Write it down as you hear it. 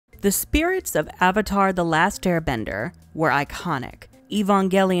The spirits of Avatar: The Last Airbender were iconic.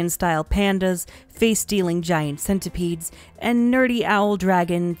 Evangelion-style pandas, face-stealing giant centipedes, and nerdy owl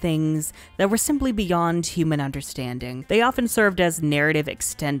dragon things that were simply beyond human understanding. They often served as narrative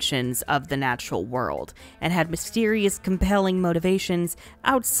extensions of the natural world, and had mysterious, compelling motivations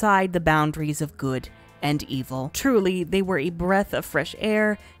outside the boundaries of good and evil. Truly, they were a breath of fresh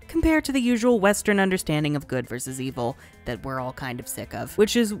air compared to the usual Western understanding of good versus evil that we're all kind of sick of.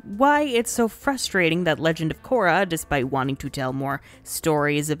 Which is why it's so frustrating that Legend of Korra, despite wanting to tell more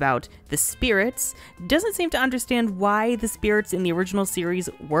stories about the spirits, doesn't seem to understand why the spirits in the original series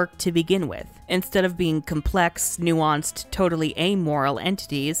worked to begin with. Instead of being complex, nuanced, totally amoral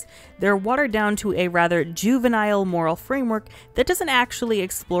entities, they're watered down to a rather juvenile moral framework that doesn't actually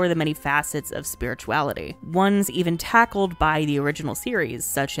explore the many facets of spirituality. Ones even tackled by the original series,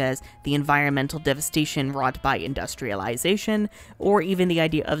 such as the environmental devastation wrought by industrialization, or even the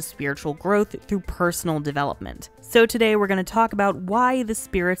idea of spiritual growth through personal development. So today we're going to talk about why the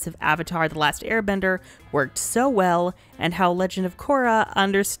spirits of Avatar: The Last Airbender worked so well, and how Legend of Korra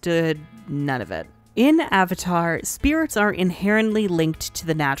understood none of it. In Avatar, spirits are inherently linked to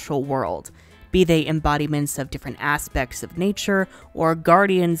the natural world, be they embodiments of different aspects of nature, or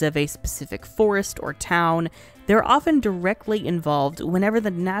guardians of a specific forest or town. They're often directly involved whenever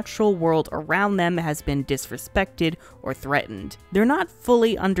the natural world around them has been disrespected or threatened. They're not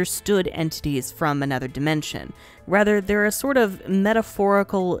fully understood entities from another dimension. Rather, they're a sort of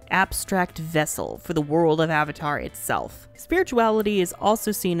metaphorical, abstract vessel for the world of Avatar itself. Spirituality is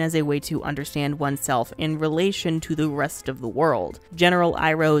also seen as a way to understand oneself in relation to the rest of the world. General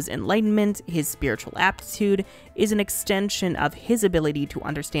Iroh's enlightenment, his spiritual aptitude, is an extension of his ability to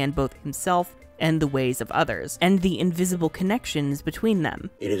understand both himself and the ways of others, and the invisible connections between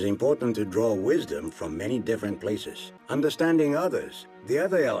them. It is important to draw wisdom from many different places. Understanding others, the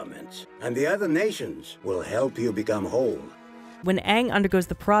other elements, and the other nations will help you become whole. When Aang undergoes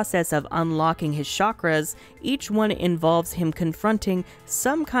the process of unlocking his chakras, each one involves him confronting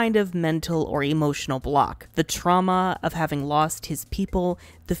some kind of mental or emotional block. The trauma of having lost his people,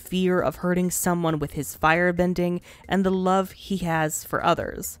 the fear of hurting someone with his firebending, and the love he has for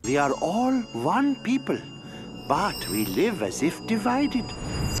others. We are all one people, but we live as if divided.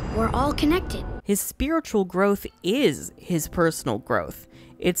 We're all connected. His spiritual growth is his personal growth.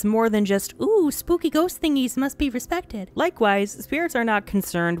 It's more than just, ooh, spooky ghost thingies must be respected. Likewise, spirits are not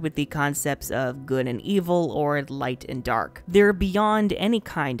concerned with the concepts of good and evil or light and dark. They're beyond any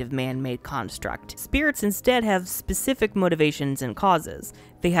kind of man-made construct. Spirits instead have specific motivations and causes.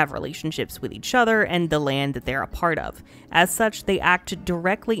 They have relationships with each other and the land that they're a part of. As such, they act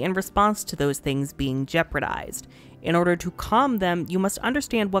directly in response to those things being jeopardized. In order to calm them, you must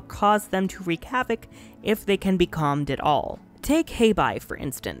understand what caused them to wreak havoc, if they can be calmed at all. Take Heibai, for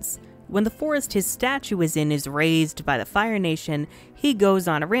instance. When the forest his statue is in is razed by the Fire Nation, he goes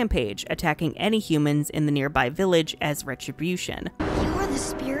on a rampage, attacking any humans in the nearby village as retribution. You are the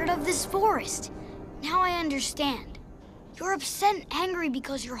spirit of this forest. Now I understand. You're upset and angry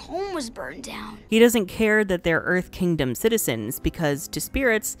because your home was burned down. He doesn't care that they're Earth Kingdom citizens, because to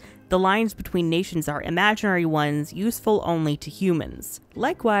spirits, the lines between nations are imaginary ones useful only to humans.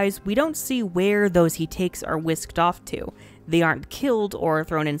 Likewise, we don't see where those he takes are whisked off to. They aren't killed or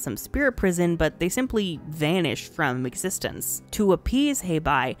thrown in some spirit prison, but they simply vanish from existence. To appease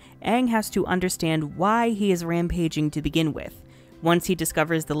Heibai, Aang has to understand why he is rampaging to begin with. Once he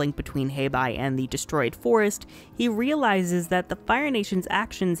discovers the link between Heibai and the destroyed forest, he realizes that the Fire Nation's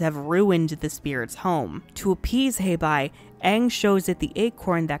actions have ruined the spirit's home. To appease Heibai, Aang shows it the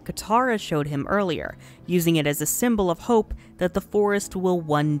acorn that Katara showed him earlier, using it as a symbol of hope that the forest will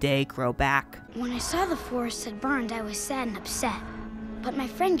one day grow back. When I saw the forest had burned, I was sad and upset. But my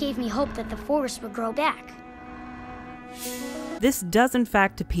friend gave me hope that the forest would grow back. This does in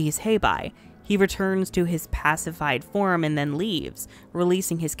fact appease Heibai. He returns to his pacified form and then leaves,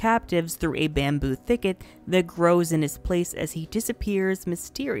 releasing his captives through a bamboo thicket that grows in his place as he disappears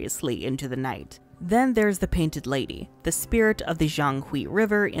mysteriously into the night. Then there's the Painted Lady, the spirit of the Zhanghui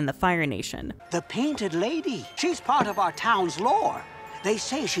River in the Fire Nation. The Painted Lady. She's part of our town's lore. They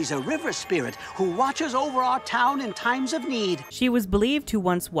say she's a river spirit who watches over our town in times of need. She was believed to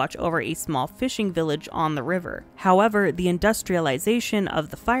once watch over a small fishing village on the river. However, the industrialization of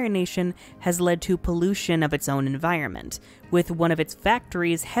the Fire Nation has led to pollution of its own environment, with one of its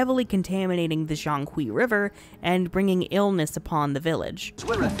factories heavily contaminating the Zhanghui River and bringing illness upon the village.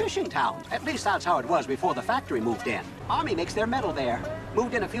 We're a fishing town. At least that's how it was before the factory moved in. Army makes their metal there.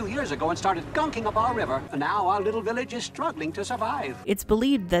 Moved in a few years ago and started gunking up our river. And now our little village is struggling to survive. It's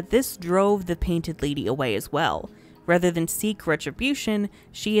believed that this drove the Painted Lady away as well. Rather than seek retribution,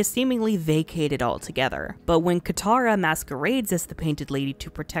 she is seemingly vacated altogether. But when Katara masquerades as the Painted Lady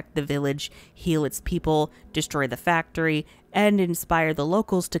to protect the village, heal its people, destroy the factory, and inspire the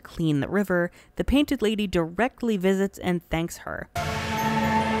locals to clean the river, the Painted Lady directly visits and thanks her.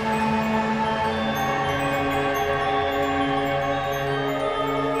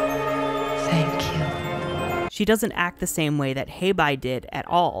 Thank you. She doesn't act the same way that Heibai did at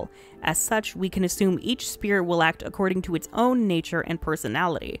all. As such, we can assume each spirit will act according to its own nature and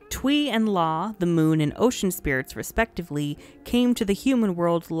personality. Tui and La, the moon and ocean spirits respectively, came to the human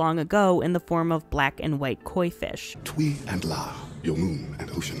world long ago in the form of black and white koi fish. Tui and La, your moon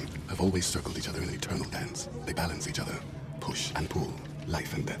and ocean, have always circled each other in an eternal dance. They balance each other, push and pull,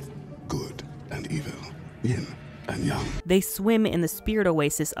 life and death, good and evil, yin and yang. They swim in the spirit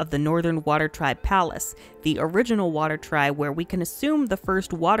oasis of the Northern Water Tribe Palace, the original water tribe where we can assume the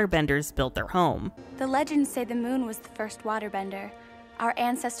first waterbenders built their home. The legends say the moon was the first waterbender. Our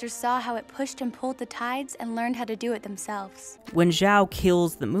ancestors saw how it pushed and pulled the tides and learned how to do it themselves. When Zhao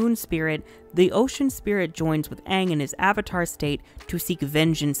kills the moon spirit, the ocean spirit joins with Aang in his avatar state to seek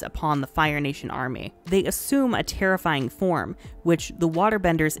vengeance upon the Fire Nation army. They assume a terrifying form, which the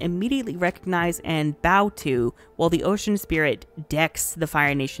waterbenders immediately recognize and bow to, while the ocean spirit decks the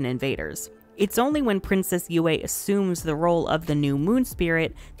Fire Nation invaders. It's only when Princess Yue assumes the role of the new moon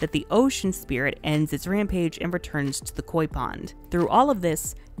spirit that the ocean spirit ends its rampage and returns to the koi pond. Through all of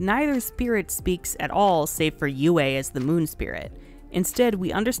this, neither spirit speaks at all save for Yue as the moon spirit. Instead,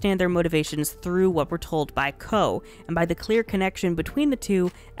 we understand their motivations through what we're told by Ko, and by the clear connection between the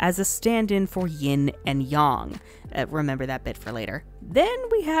two as a stand-in for yin and yang. Remember that bit for later. Then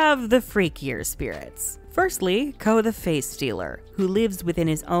we have the freakier spirits. Firstly, Ko the Face Stealer, who lives within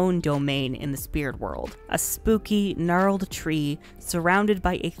his own domain in the spirit world. A spooky, gnarled tree surrounded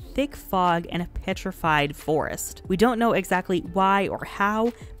by a thick fog and a petrified forest. We don't know exactly why or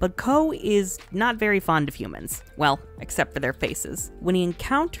how, but Ko is not very fond of humans. Well, except for their faces. When he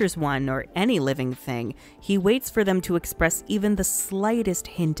encounters one or any living thing, he waits for them to express even the slightest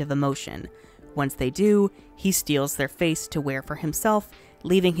hint of emotion. Once they do, he steals their face to wear for himself,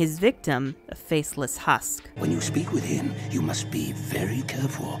 leaving his victim a faceless husk. When you speak with him, you must be very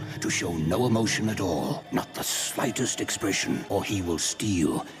careful to show no emotion at all, not the slightest expression, or he will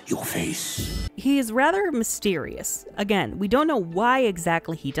steal your face. He is rather mysterious. Again, we don't know why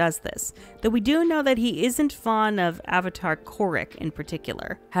exactly he does this, though we do know that he isn't fond of Avatar Korra in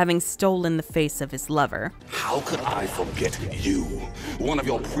particular, having stolen the face of his lover. How could I forget you? One of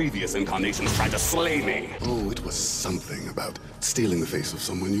your previous incarnations tried to slay me. Oh, it was something about stealing the face of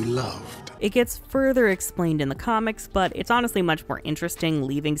someone you loved. It gets further explained in the comics, but it's honestly much more interesting,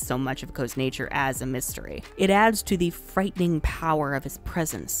 leaving so much of Ko's nature as a mystery. It adds to the frightening power of his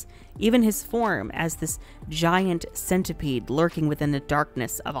presence. Even his form as this giant centipede lurking within the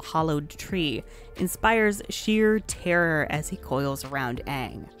darkness of a hollowed tree inspires sheer terror as he coils around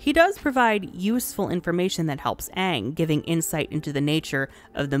Aang. He does provide useful information that helps Aang, giving insight into the nature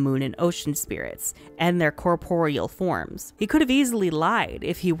of the moon and ocean spirits and their corporeal forms. He could have easily lied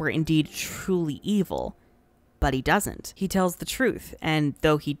if he were indeed truly evil, but he doesn't. He tells the truth, and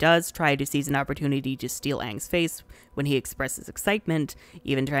though he does try to seize an opportunity to steal Aang's face when he expresses excitement,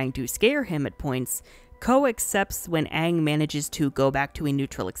 even trying to scare him at points, Ko accepts when Aang manages to go back to a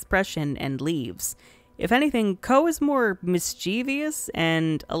neutral expression and leaves. If anything, Ko is more mischievous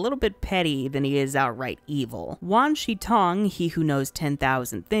and a little bit petty than he is outright evil. Wan Shi Tong, he who knows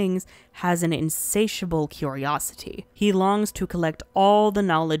 10,000 things, has an insatiable curiosity. He longs to collect all the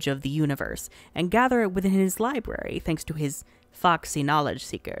knowledge of the universe and gather it within his library thanks to his foxy knowledge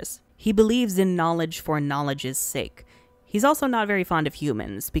seekers. He believes in knowledge for knowledge's sake. He's also not very fond of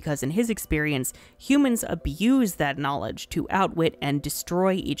humans, because in his experience, humans abuse that knowledge to outwit and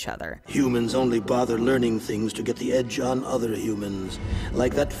destroy each other. Humans only bother learning things to get the edge on other humans,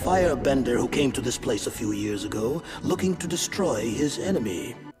 like that firebender who came to this place a few years ago, looking to destroy his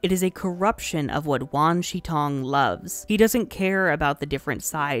enemy. It is a corruption of what Wan Shi Tong loves. He doesn't care about the different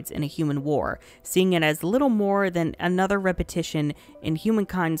sides in a human war, seeing it as little more than another repetition in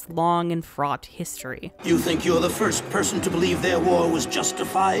humankind's long and fraught history. You think you're the first person to believe their war was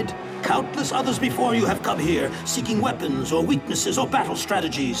justified? Countless others before you have come here, seeking weapons or weaknesses or battle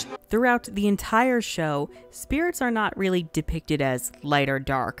strategies. Throughout the entire show, spirits are not really depicted as light or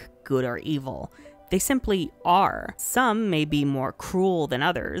dark, good or evil. They simply are. Some may be more cruel than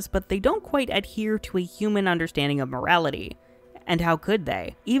others, but they don't quite adhere to a human understanding of morality. And how could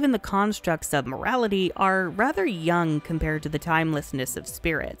they? Even the constructs of morality are rather young compared to the timelessness of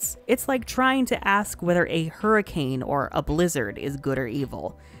spirits. It's like trying to ask whether a hurricane or a blizzard is good or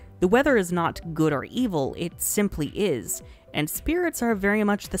evil. The weather is not good or evil, it simply is, and spirits are very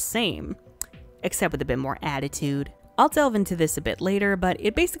much the same, except with a bit more attitude. I'll delve into this a bit later, but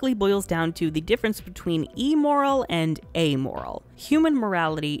it basically boils down to the difference between immoral and amoral. Human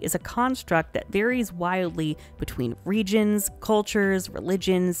morality is a construct that varies wildly between regions, cultures,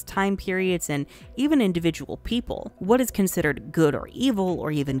 religions, time periods, and even individual people. What is considered good or evil,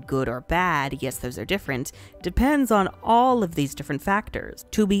 or even good or bad, yes, those are different, depends on all of these different factors.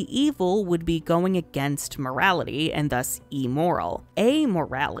 To be evil would be going against morality, and thus immoral.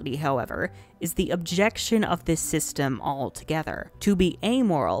 Amorality, however, is the objection of this system altogether. To be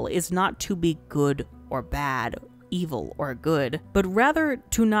amoral is not to be good or bad, evil or good, but rather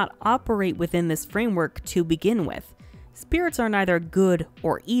to not operate within this framework to begin with. Spirits are neither good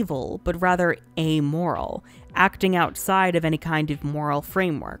or evil, but rather amoral, acting outside of any kind of moral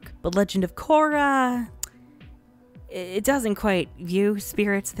framework. But Legend of Korra, it doesn't quite view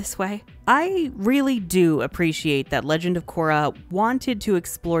spirits this way. I really do appreciate that Legend of Korra wanted to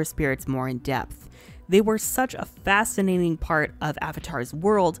explore spirits more in depth. They were such a fascinating part of Avatar's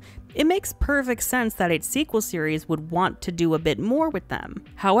world, it makes perfect sense that its sequel series would want to do a bit more with them.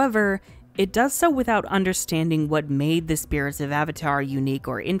 However, it does so without understanding what made the spirits of Avatar unique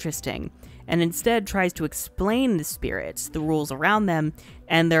or interesting, and instead tries to explain the spirits, the rules around them,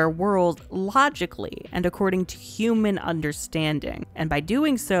 and their world logically and according to human understanding. And by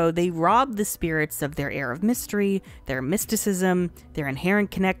doing so, they rob the spirits of their air of mystery, their mysticism, their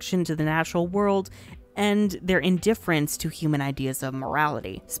inherent connection to the natural world, and their indifference to human ideas of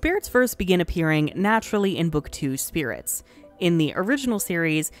morality. Spirits first begin appearing naturally in Book 2, Spirits. In the original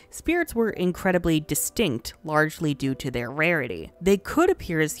series, spirits were incredibly distinct, largely due to their rarity. They could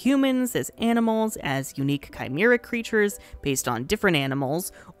appear as humans, as animals, as unique chimeric creatures based on different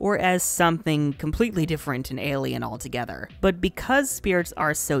animals, or as something completely different and alien altogether. But because spirits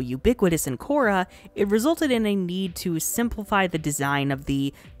are so ubiquitous in Korra, it resulted in a need to simplify the design of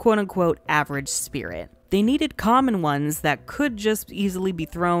the quote-unquote average spirit. They needed common ones that could just easily be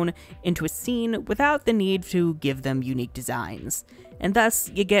thrown into a scene without the need to give them unique designs. And thus,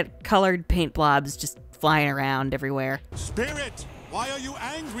 you get colored paint blobs just flying around everywhere. Spirit, why are you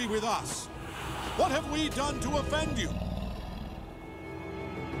angry with us? What have we done to offend you?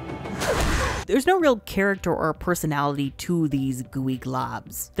 There's no real character or personality to these gooey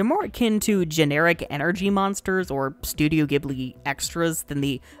globs. They're more akin to generic energy monsters or Studio Ghibli extras than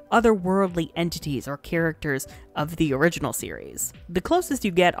the otherworldly entities or characters of the original series. The closest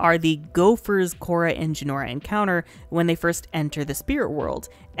you get are the gophers Korra and Jinora encounter when they first enter the spirit world,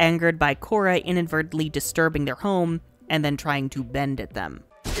 angered by Korra inadvertently disturbing their home and then trying to bend at them.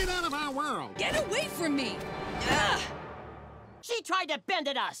 Get out of our world! Get away from me! Ugh. She tried to bend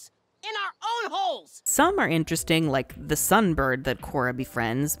at us! In our own holes! Some are interesting, like the sunbird that Korra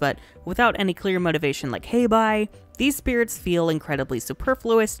befriends, but without any clear motivation like hey bye, these spirits feel incredibly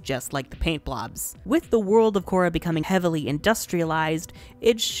superfluous, just like the paint blobs. With the world of Korra becoming heavily industrialized,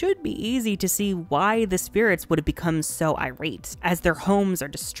 it should be easy to see why the spirits would have become so irate. As their homes are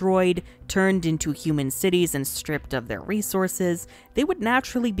destroyed, turned into human cities, and stripped of their resources, they would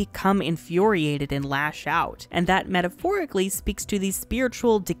naturally become infuriated and lash out, and that metaphorically speaks to the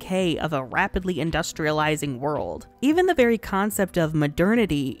spiritual decay of a rapidly industrializing world. Even the very concept of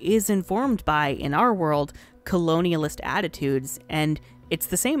modernity is informed by, in our world, colonialist attitudes, and it's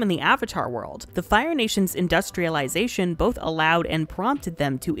the same in the Avatar world. The Fire Nation's industrialization both allowed and prompted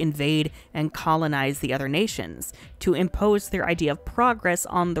them to invade and colonize the other nations, to impose their idea of progress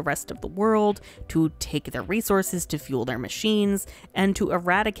on the rest of the world, to take their resources to fuel their machines, and to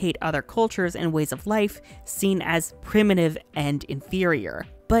eradicate other cultures and ways of life seen as primitive and inferior.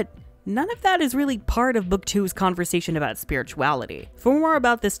 But none of that is really part of Book 2's conversation about spirituality. For more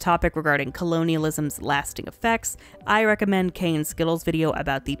about this topic regarding colonialism's lasting effects, I recommend Kay and Skittles' video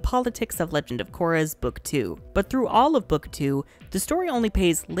about the politics of Legend of Korra's Book 2. But through all of Book 2, the story only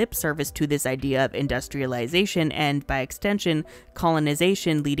pays lip service to this idea of industrialization and, by extension,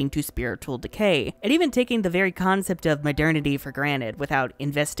 colonization leading to spiritual decay, and even taking the very concept of modernity for granted without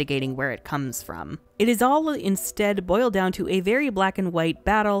investigating where it comes from. It is all instead boiled down to a very black and white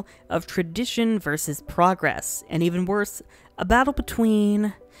battle of tradition versus progress, and even worse, a battle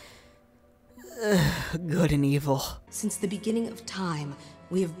between good and evil. Since the beginning of time,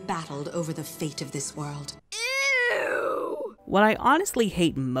 we have battled over the fate of this world. Ew! What I honestly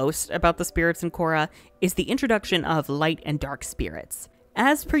hate most about the spirits in Korra is the introduction of light and dark spirits.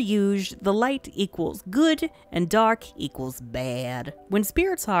 As per usual, the light equals good and dark equals bad. When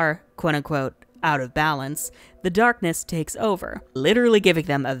spirits are, quote-unquote, out of balance, the darkness takes over, literally giving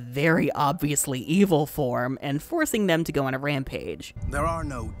them a very obviously evil form and forcing them to go on a rampage. There are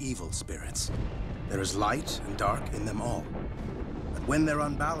no evil spirits. There is light and dark in them all. But when they're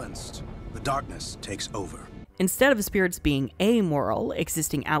unbalanced, the darkness takes over. Instead of spirits being amoral,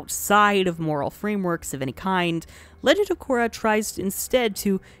 existing outside of moral frameworks of any kind, Legend of Korra tries instead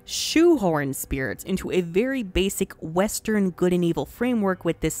to shoehorn spirits into a very basic Western good and evil framework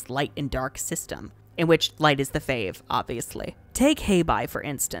with this light and dark system, in which light is the fave, obviously. Take Heibai, for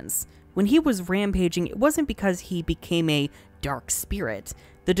instance. When he was rampaging, it wasn't because he became a dark spirit.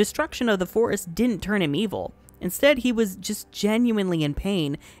 The destruction of the forest didn't turn him evil. Instead, he was just genuinely in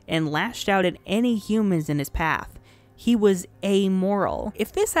pain and lashed out at any humans in his path. He was amoral.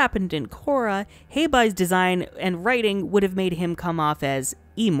 If this happened in Korra, Heibai's design and writing would have made him come off as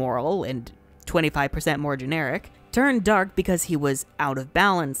immoral and 25% more generic, turned dark because he was out of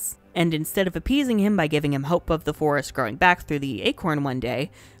balance. And instead of appeasing him by giving him hope of the forest growing back through the acorn one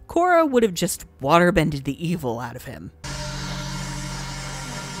day, Korra would have just waterbended the evil out of him.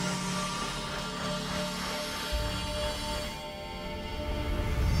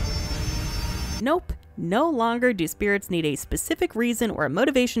 Nope, no longer do spirits need a specific reason or a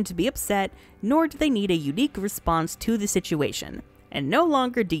motivation to be upset, nor do they need a unique response to the situation. And no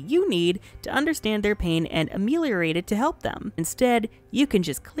longer do you need to understand their pain and ameliorate it to help them. Instead, you can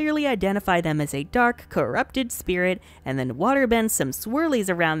just clearly identify them as a dark, corrupted spirit and then waterbend some swirlies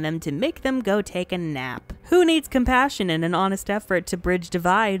around them to make them go take a nap. Who needs compassion and an honest effort to bridge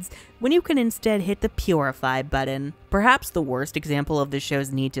divides when you can instead hit the purify button? Perhaps the worst example of the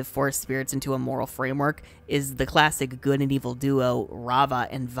show's need to force spirits into a moral framework is the classic good and evil duo Rava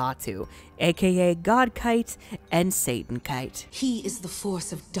and Vaatu, aka God Kite and Satan Kite. He is the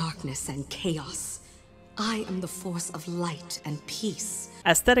force of darkness and chaos. I am the force of light and peace.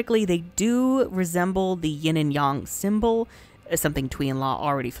 Aesthetically, they do resemble the yin and yang symbol, something Tween Law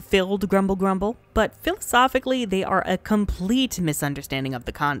already fulfilled, grumble grumble, but philosophically they are a complete misunderstanding of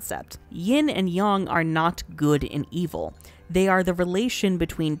the concept. Yin and yang are not good and evil. They are the relation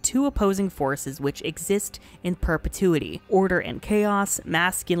between two opposing forces which exist in perpetuity: order and chaos,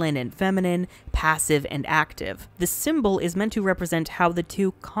 masculine and feminine, passive and active. The symbol is meant to represent how the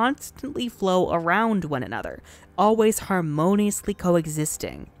two constantly flow around one another, always harmoniously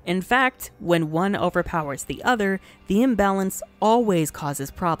coexisting. In fact, when one overpowers the other, the imbalance always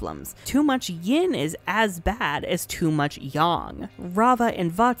causes problems. Too much yin is as bad as too much yang. Rava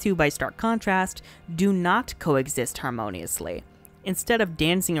and Vaatu, by stark contrast, do not coexist harmoniously. Instead of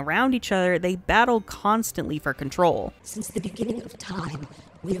dancing around each other, they battle constantly for control. Since the beginning of time,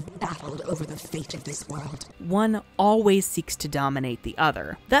 we have battled over the fate of this world. One always seeks to dominate the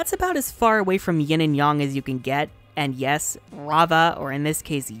other. That's about as far away from yin and yang as you can get, and yes, Rava, or in this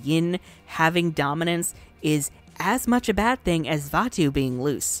case Yin, having dominance is as much a bad thing as Vaatu being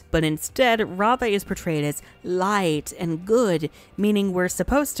loose. But instead, Rava is portrayed as light and good, meaning we're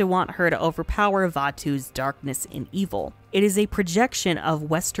supposed to want her to overpower Vaatu's darkness and evil. It is a projection of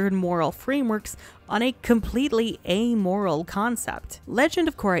Western moral frameworks on a completely amoral concept. Legend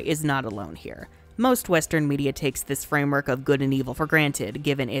of Korra is not alone here. Most Western media takes this framework of good and evil for granted,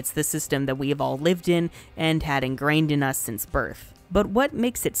 given it's the system that we have all lived in and had ingrained in us since birth. But what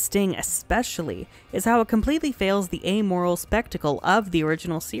makes it sting especially is how it completely fails the amoral spectacle of the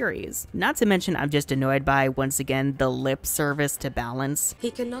original series. Not to mention, I'm just annoyed by, once again, the lip service to balance.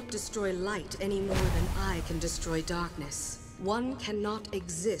 He cannot destroy light any more than I can destroy darkness. One cannot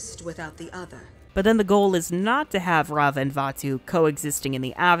exist without the other. But then the goal is not to have Rava and Vaatu coexisting in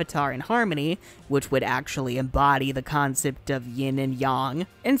the Avatar in harmony, which would actually embody the concept of yin and yang.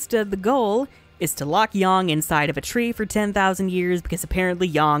 Instead, the goal is to lock Yang inside of a tree for 10,000 years because apparently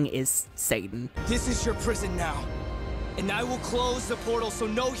Yang is Satan. This is your prison now, and I will close the portal so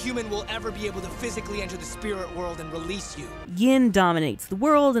no human will ever be able to physically enter the spirit world and release you. Yin dominates the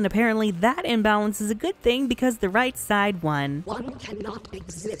world, and apparently that imbalance is a good thing because the right side won. One cannot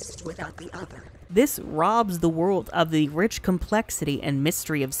exist without the other. This robs the world of the rich complexity and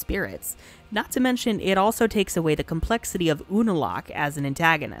mystery of spirits. Not to mention, it also takes away the complexity of Unalaq as an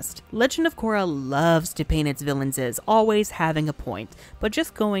antagonist. Legend of Korra loves to paint its villains as always having a point, but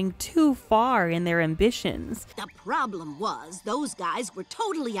just going too far in their ambitions. The problem was, those guys were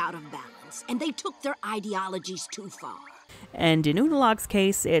totally out of balance, and they took their ideologies too far. And in Unalaq's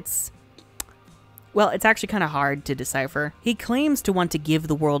case, it's actually kind of hard to decipher. He claims to want to give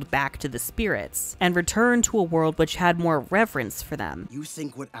the world back to the spirits and return to a world which had more reverence for them. You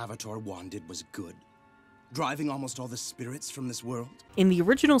think what Avatar Wan did was good? Driving almost all the spirits from this world? In the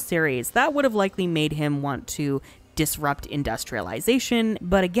original series, that would have likely made him want to disrupt industrialization,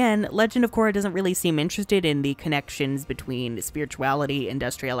 but again, Legend of Korra doesn't really seem interested in the connections between spirituality,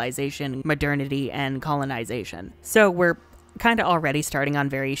 industrialization, modernity, and colonization. So we're kind of already starting on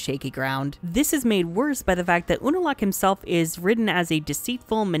very shaky ground. This is made worse by the fact that Unalaq himself is written as a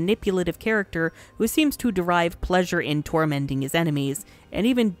deceitful, manipulative character who seems to derive pleasure in tormenting his enemies, and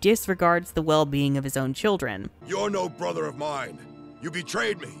even disregards the well-being of his own children. You're no brother of mine. You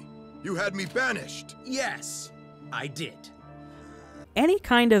betrayed me. You had me banished. Yes, I did. Any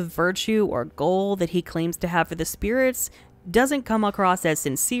kind of virtue or goal that he claims to have for the spirits doesn't come across as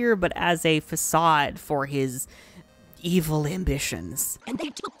sincere, but as a facade for his evil ambitions. And they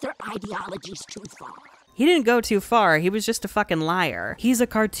took their ideologies too far. He didn't go too far, he was just a fucking liar. He's a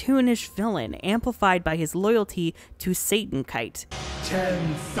cartoonish villain, amplified by his loyalty to Satan Kite.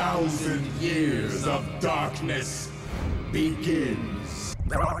 10,000 years of darkness begins.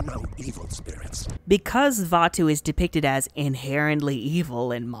 There are no evil spirits. Because Vaatu is depicted as inherently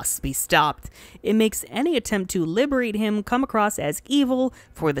evil and must be stopped, it makes any attempt to liberate him come across as evil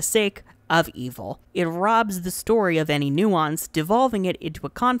for the sake of evil. It robs the story of any nuance, devolving it into a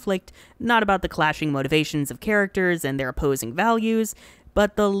conflict not about the clashing motivations of characters and their opposing values,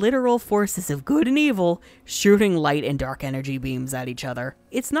 but the literal forces of good and evil shooting light and dark energy beams at each other.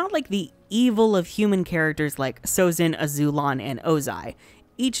 It's not like the evil of human characters like Sozin, Azulon, and Ozai.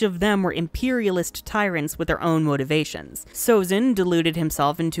 Each of them were imperialist tyrants with their own motivations. Sozin deluded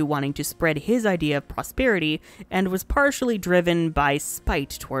himself into wanting to spread his idea of prosperity and was partially driven by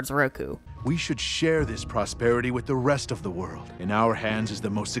spite towards Roku. We should share this prosperity with the rest of the world. In our hands is the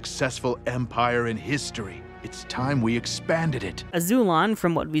most successful empire in history. It's time we expanded it. Azulon,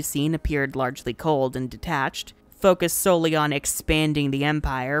 from what we've seen, appeared largely cold and detached, focused solely on expanding the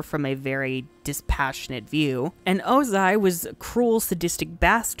empire from a very dispassionate view, and Ozai was a cruel, sadistic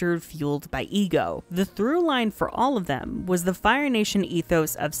bastard fueled by ego. The through line for all of them was the Fire Nation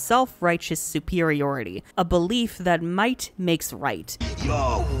ethos of self-righteous superiority, a belief that might makes right.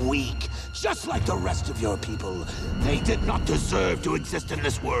 You're weak, just like the rest of your people. They did not deserve to exist in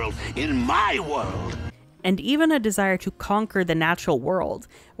this world, in my world. And even a desire to conquer the natural world.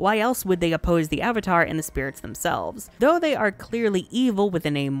 Why else would they oppose the Avatar and the spirits themselves? Though they are clearly evil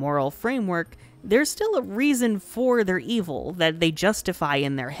within a moral framework, there's still a reason for their evil that they justify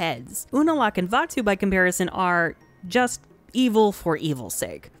in their heads. Unalaq and Vaatu, by comparison, are just evil for evil's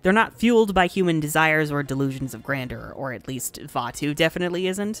sake. They're not fueled by human desires or delusions of grandeur, or at least Vaatu definitely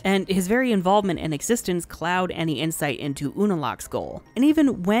isn't, and his very involvement and existence cloud any insight into Unalaq's goal. And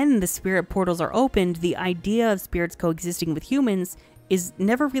even when the spirit portals are opened, the idea of spirits coexisting with humans is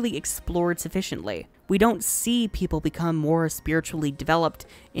never really explored sufficiently. We don't see people become more spiritually developed,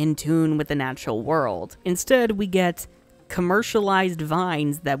 in tune with the natural world. Instead, we get commercialized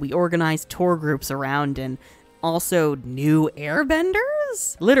vines that we organize tour groups around, and also new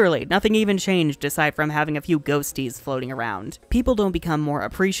airbenders? Literally, nothing even changed aside from having a few ghosties floating around. People don't become more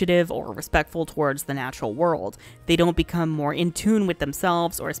appreciative or respectful towards the natural world. They don't become more in tune with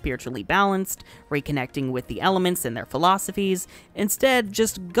themselves or spiritually balanced, reconnecting with the elements and their philosophies, instead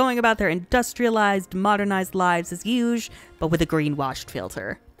just going about their industrialized, modernized lives as usual, but with a greenwashed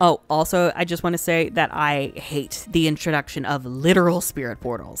filter. Oh, also, I just want to say that I hate the introduction of literal spirit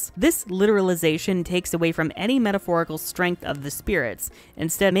portals. This literalization takes away from any metaphorical strength of the spirits,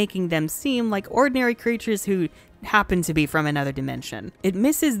 instead making them seem like ordinary creatures who happen to be from another dimension. It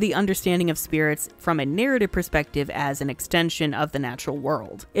misses the understanding of spirits from a narrative perspective as an extension of the natural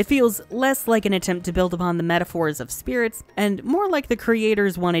world. It feels less like an attempt to build upon the metaphors of spirits, and more like the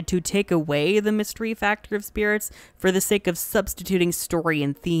creators wanted to take away the mystery factor of spirits for the sake of substituting story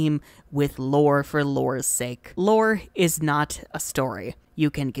and theme with lore for lore's sake. Lore is not a story. You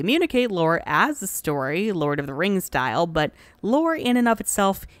can communicate lore as a story, Lord of the Rings style, but lore in and of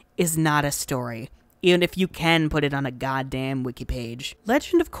itself is not a story, even if you can put it on a goddamn wiki page.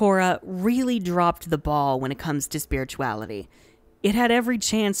 Legend of Korra really dropped the ball when it comes to spirituality. It had every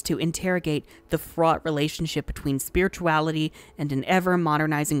chance to interrogate the fraught relationship between spirituality and an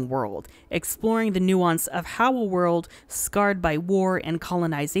ever-modernizing world, exploring the nuance of how a world scarred by war and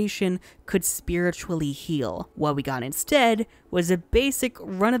colonization could spiritually heal. What we got instead was a basic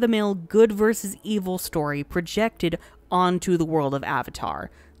run-of-the-mill good versus evil story projected onto the world of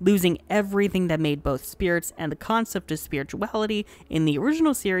Avatar, losing everything that made both spirits and the concept of spirituality in the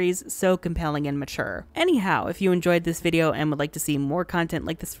original series so compelling and mature. Anyhow, if you enjoyed this video and would like to see more content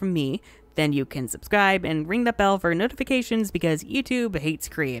like this from me, then you can subscribe and ring that bell for notifications because YouTube hates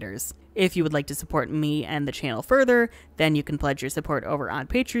creators. If you would like to support me and the channel further, then you can pledge your support over on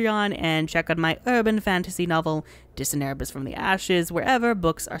Patreon and check out my urban fantasy novel, Diseneribus from the Ashes, wherever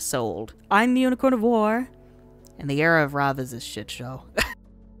books are sold. I'm the Unicorn of War, And the era of Rav is a shit show.